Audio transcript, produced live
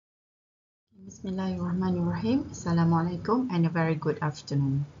Bismillahirrahmanirrahim. Assalamualaikum and a very good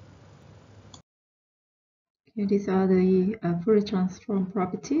afternoon. Okay, these are the Fourier transform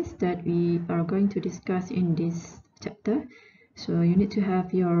properties that we are going to discuss in this chapter. So you need to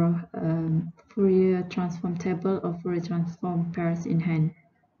have your Fourier transform table or Fourier transform pairs in hand.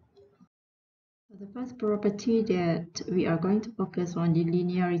 So the first property that we are going to focus on the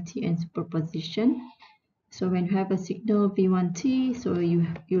linearity and superposition. So when you have a signal V1t, so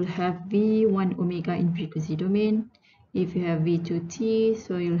you'll have V1 omega in frequency domain. If you have V2t,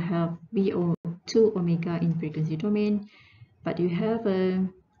 so you'll have V2 omega in frequency domain. But you have a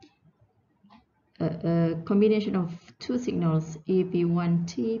combination of two signals,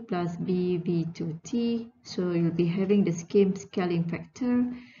 AV1t plus BV2t. So you'll be having the same scaling factor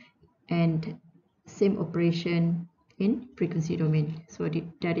and same operation in frequency domain. So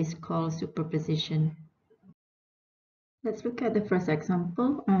that is called superposition. Let's look at the first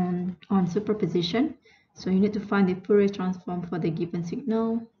example on superposition. So you need to find the Fourier transform for the given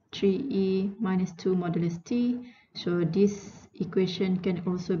signal 3e minus 2 modulus t. So this equation can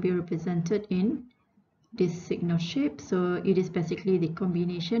also be represented in this signal shape. So it is basically the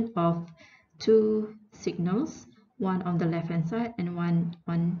combination of two signals, one on the left hand side and one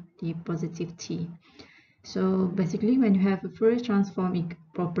on the positive t. So basically when you have a Fourier transform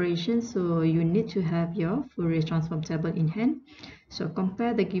operation, so you need to have your Fourier transform table in hand. So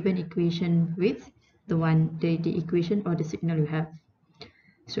compare the given equation with the equation or the signal you have.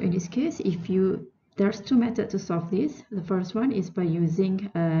 So in this case, there's two methods to solve this. The first one is by using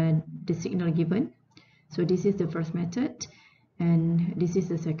the signal given. So this is the first method and this is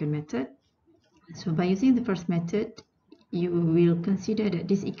the second method. So by using the first method, you will consider that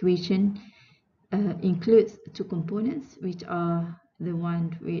this equation includes two components, which are the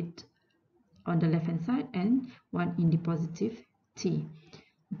one on the left hand side and one in the positive t.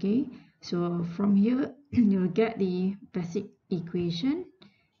 Okay, so from here you'll get the basic equation.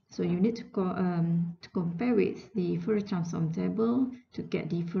 So you need to compare with the Fourier transform table to get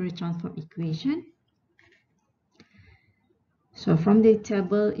the Fourier transform equation. So from the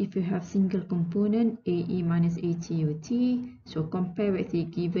table, if you have single component AE minus ATUT, so compare with the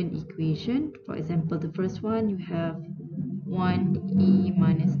given equation. For example, the first one, you have 1E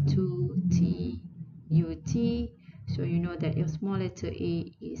minus 2T UT. So you know that your small letter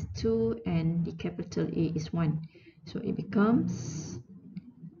a is 2 and the capital A is 1. So it becomes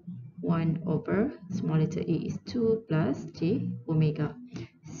 1 over small letter a is 2 plus j omega.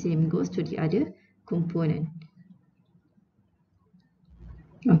 Same goes to the other component.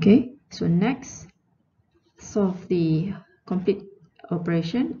 Okay, so next, solve the complete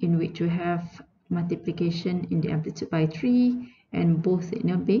operation in which you have multiplication in the amplitude by 3 and both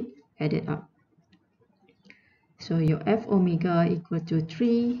signals being added up. So your f omega equal to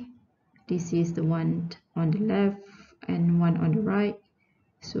 3. This is the one on the left and one on the right.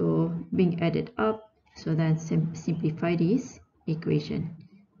 So being added up, so then simplify this equation.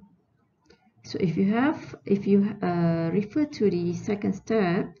 So if you refer to the second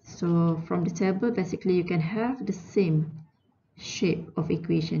step, so from the table, basically you can have the same shape of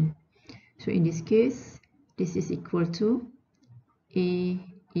equation. So in this case, this is equal to AE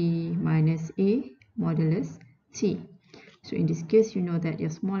minus A modulus T. So in this case, you know that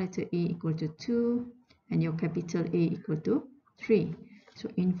your small letter a equal to 2 and your capital A equal to 3. So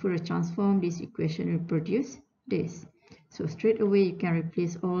in Fourier transform, this equation will produce this. So straight away, you can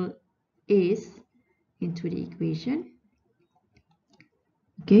replace all a's into the equation.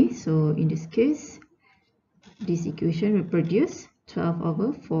 Okay, so in this case, this equation will produce 12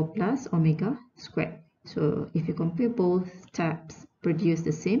 over 4 plus omega squared. So if you compare both types, produce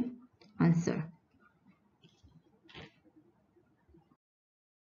the same answer.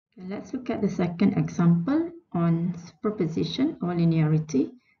 Okay, let's look at the second example on superposition or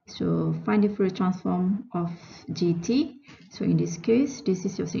linearity. So find the Fourier transform of GT. So in this case, this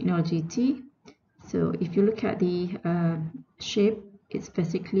is your signal GT. So if you look at the shape, it's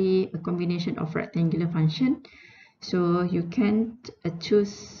basically a combination of rectangular function. So you can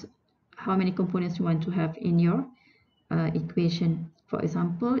choose how many components you want to have in your equation. For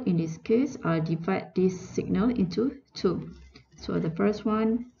example, in this case, I'll divide this signal into two. So the first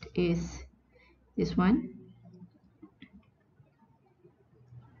one is this one.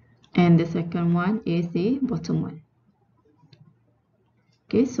 And the second one is the bottom one.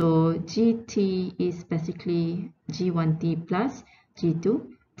 Okay, so GT is basically G1T plus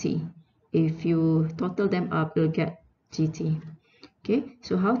G2T. If you total them up, you'll get GT. Okay,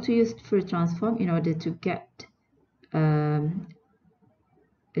 so how to use Fourier transform in order to get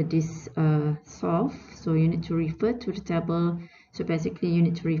this solve? So you need to refer to the table So basically you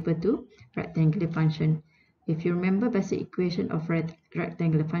need to refer to rectangular function. If you remember basic equation of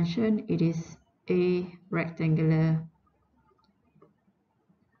rectangular function, it is a rectangular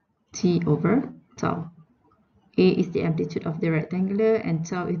t over tau. A is the amplitude of the rectangular and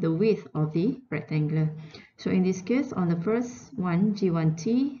tau is the width of the rectangular. So in this case, on the first one,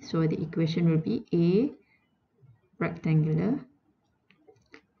 G1t, so the equation will be A rectangular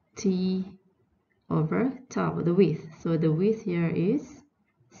t over tau, the width. So the width here is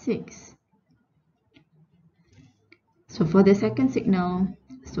 6. So for the second signal,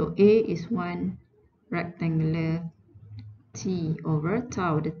 so A is 1 rectangular t over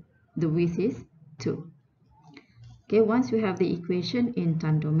tau, the width is 2. Okay, once you have the equation in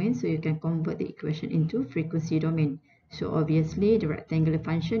time domain, so you can convert the equation into frequency domain. So obviously the rectangular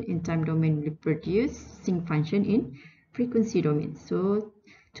function in time domain will produce sinc function in frequency domain. So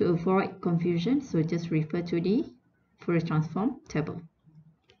to avoid confusion, so just refer to the Fourier transform table.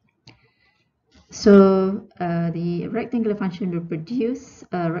 So the rectangular function will produce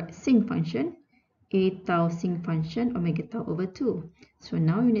a sinc function, a tau sinc function omega tau over 2. So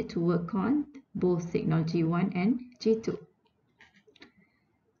now you need to work on both signal G1 and G2.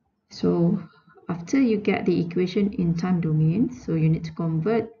 So after you get the equation in time domain, so you need to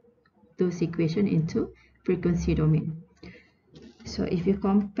convert those equations into frequency domain. So if you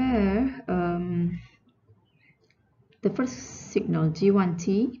compare the first signal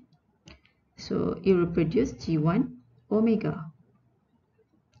G1t, so it will produce G1 omega,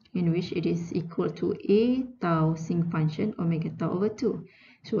 in which it is equal to a tau sinc function omega tau over 2.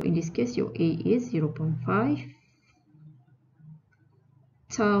 So in this case, your A is 0.5,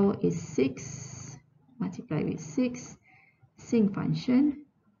 tau is 6, multiplied with 6, sinc function,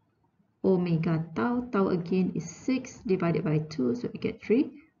 omega tau, tau again is 6 divided by 2, so we get 3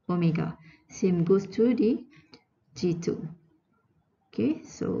 omega. Same goes to the G2. Okay,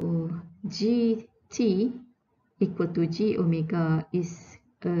 so GT equal to G omega is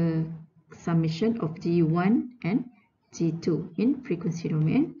a summation of G1 and G2 in frequency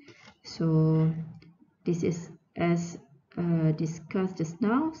domain. So this is as discussed just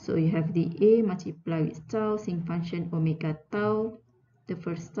now. So you have the A multiplied with tau sinc function omega tau, the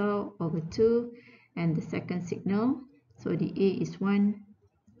first tau over 2, and the second signal. So the A is 1,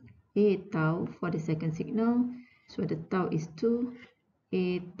 A tau for the second signal. So the tau is 2,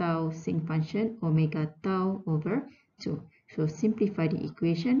 A tau sinc function omega tau over 2. So simplify the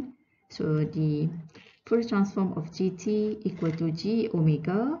equation. So the Fourier transform of GT equal to G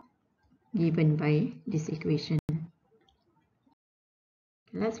omega given by this equation.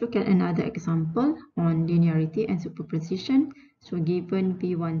 Let's look at another example on linearity and superposition. So given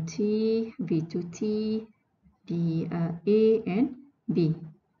V1t, V2t, the A and B.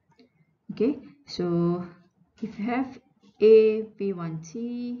 Okay, so if you have A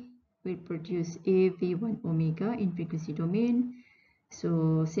V1t, will produce A V1 omega in frequency domain.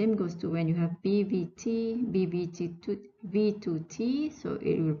 So same goes to when you have BVT, V2t, so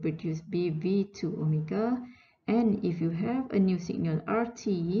it will produce BV2 omega. And if you have a new signal RT,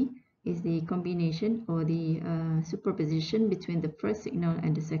 is the combination or the superposition between the first signal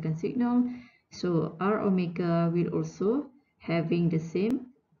and the second signal. So R omega will also having the same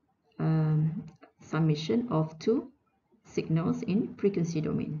summation of two signals in frequency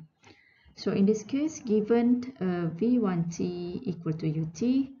domain. So in this case, given V1t equal to ut,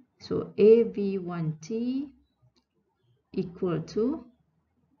 so AV1t equal to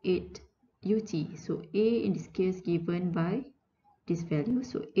 8 ut. So A in this case given by this value.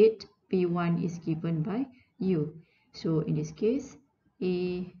 So 8 V1 is given by u. So in this case,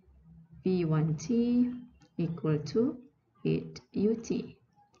 AV1t equal to 8 ut.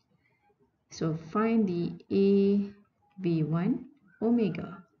 So find the AV1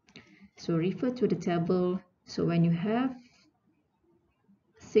 omega. So refer to the table. So when you have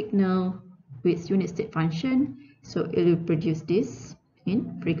signal with unit step function, so it will produce this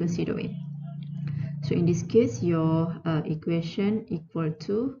in frequency domain. So in this case, your equation equal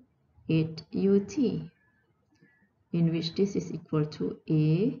to 8 ut, in which this is equal to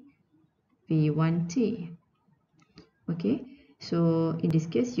A V1t. Okay, so in this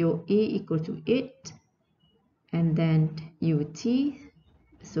case, your A equal to 8 and then ut.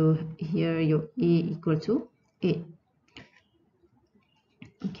 So here your A equal to 8.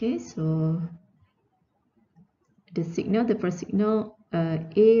 Okay, so the signal, the first signal,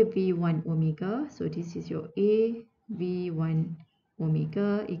 AV1 omega. So this is your AV1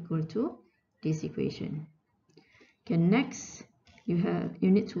 omega equal to this equation. Okay, next you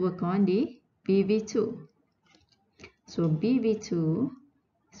need to work on the BV2. So BV2,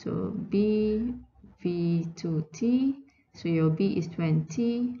 so BV2t So your b is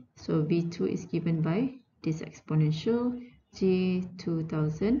 20, so v2 is given by this exponential j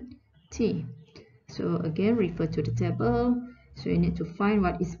 2000 t. So again, refer to the table. So you need to find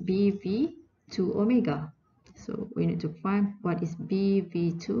what is bv2 omega. So we need to find what is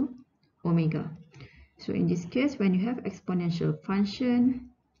bv2 omega. So in this case, when you have exponential function,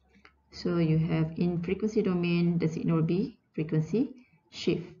 so you have in frequency domain, the signal will be frequency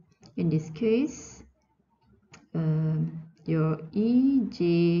shift. In this case, your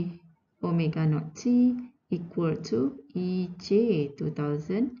ej omega naught t equal to ej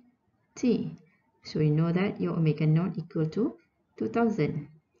 2000 t. So you know that your omega naught equal to 2000.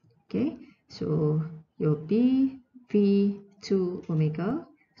 Okay, so your bv2 omega,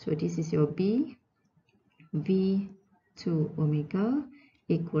 so this is your bv2 omega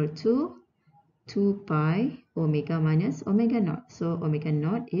equal to 2 pi omega minus omega naught. So omega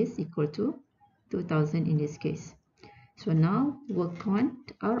naught is equal to 2000 in this case. So now work on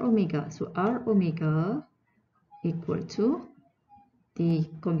r omega. So r omega equal to the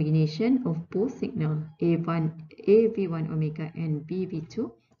combination of both signal AV1 omega and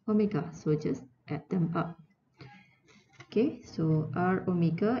BV2 omega. So just add them up. Okay, so R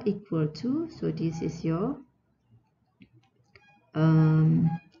omega equal to, so this is your AV1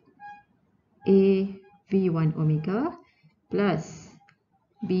 omega plus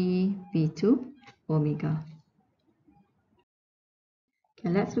BV2 omega. Okay,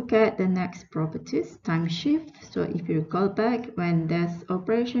 let's look at the next properties, time shift. So if you recall back, when there's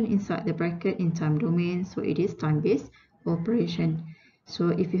operation inside the bracket in time domain, so it is time-based operation. So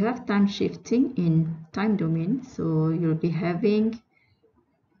if you have time shifting in time domain, so you'll be having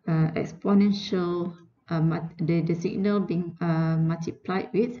exponential, the signal being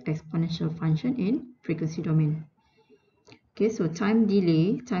multiplied with exponential function in frequency domain. Okay, so time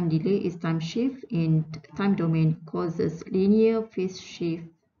delay is time shift in time domain causes linear phase shift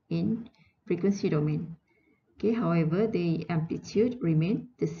in frequency domain. Okay, however, the amplitude remain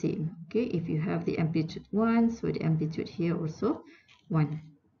the same. Okay, if you have the amplitude 1, so the amplitude here also 1.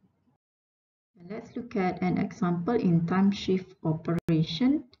 And let's look at an example in time shift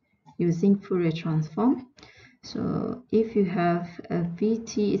operation using Fourier transform. So if you have a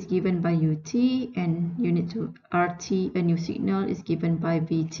Vt is given by Ut and you need to Rt, a new signal is given by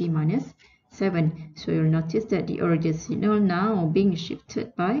Vt minus 7. So you'll notice that the original signal now being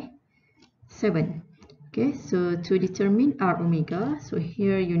shifted by 7. Okay, so to determine R omega, so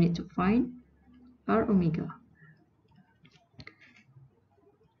here you need to find R omega.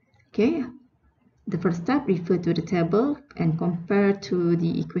 Okay, the first step, refer to the table and compare to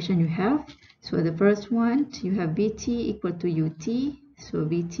the equation you have. So the first one, you have Vt equal to Ut. So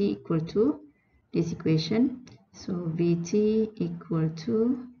Vt equal to this equation. So Vt equal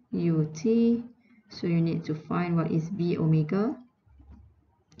to Ut. So you need to find what is V omega.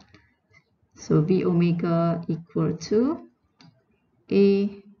 So V omega equal to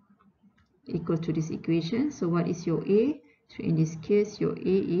A equal to this equation. So what is your A? So in this case, your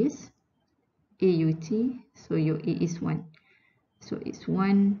A is AUT. So your A is 1. So it's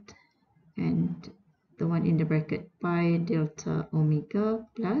 1 and the one in the bracket pi delta omega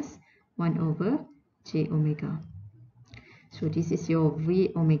plus 1 over j omega. So this is your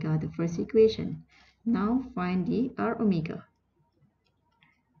V omega, the first equation. Now find the R omega.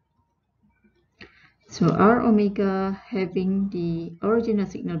 So R omega having the original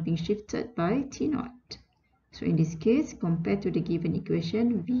signal being shifted by T naught. So in this case, compared to the given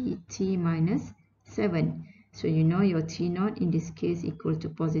equation, Vt minus 7. So you know your T naught in this case equal to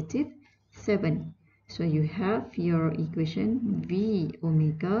positive 7. So you have your equation V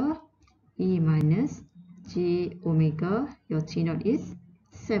omega E minus J omega. Your T naught is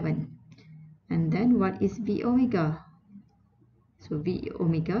 7. And then what is V omega? So V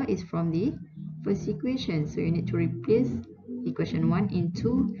omega is from the first equation. So you need to replace equation 1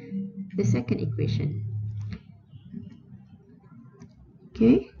 into the second equation.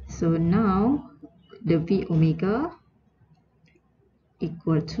 Okay, so now the V omega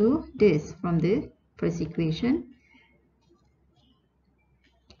equal to this from the first equation.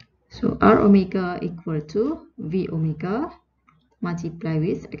 So R omega equal to V omega multiply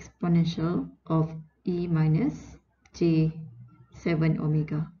with exponential of E minus J 7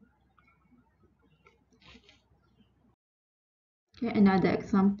 omega. Okay, another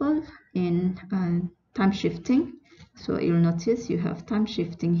example in time shifting. So you'll notice you have time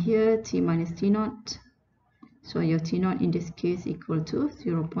shifting here, T minus T naught. So your T naught in this case equal to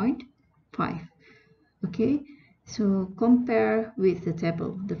 0.5. Okay, so compare with the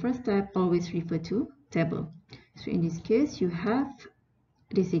table. The first step, always refer to table. So in this case, you have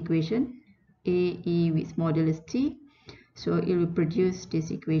this equation, AE with modulus T. So it will produce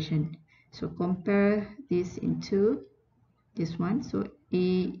this equation. So compare this into this one. So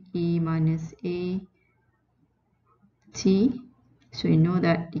e minus a t. So you know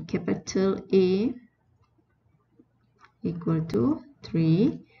that the capital A equal to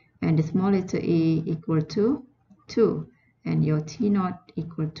 3 and the small letter a equal to 2 and your t naught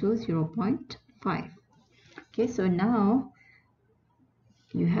equal to 0.5. Okay, so now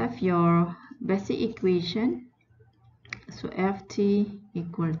you have your basic equation. So ft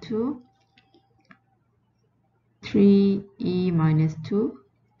equal to 3e minus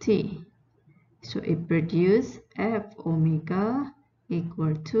 2t. So it produces f omega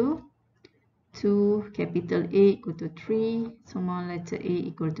equal to 2 capital A equal to 3, small letter a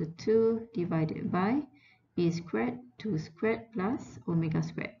equal to 2 divided by e squared, 2 squared plus omega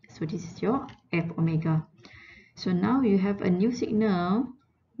squared. So this is your f omega. So now you have a new signal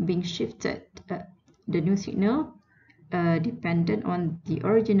being shifted. The new signal dependent on the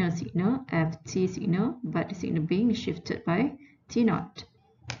original signal, ft signal, but the signal being shifted by t naught.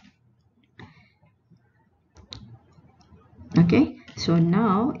 Okay, so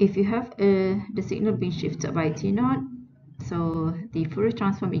now if you have the signal being shifted by t naught, so the Fourier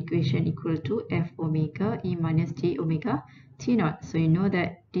transform equation equal to f omega e minus j omega t naught. So you know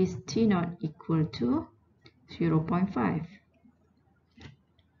that this t naught equal to 0.5.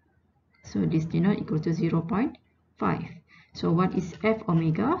 So this t naught equal to 0.5. So what is f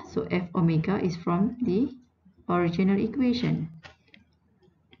omega? So f omega is from the original equation.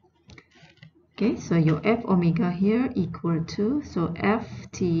 Okay, so your f omega here equal to, so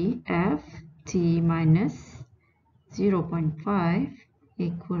ft minus 0.5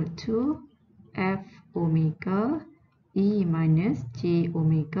 equal to f omega e minus j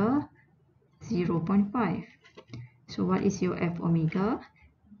omega 0.5. So what is your f omega?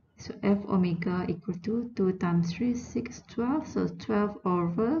 So f omega equal to 2 times 3, 6, 12. So 12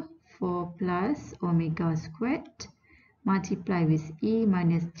 over 4 plus omega squared multiply with e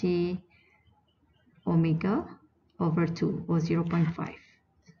minus j omega over 2 or 0.5.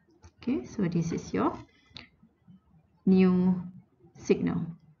 Okay, so this is your new signal.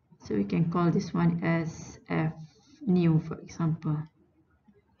 So we can call this one as f new, for example.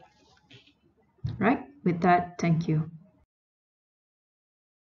 Right? With that, thank you.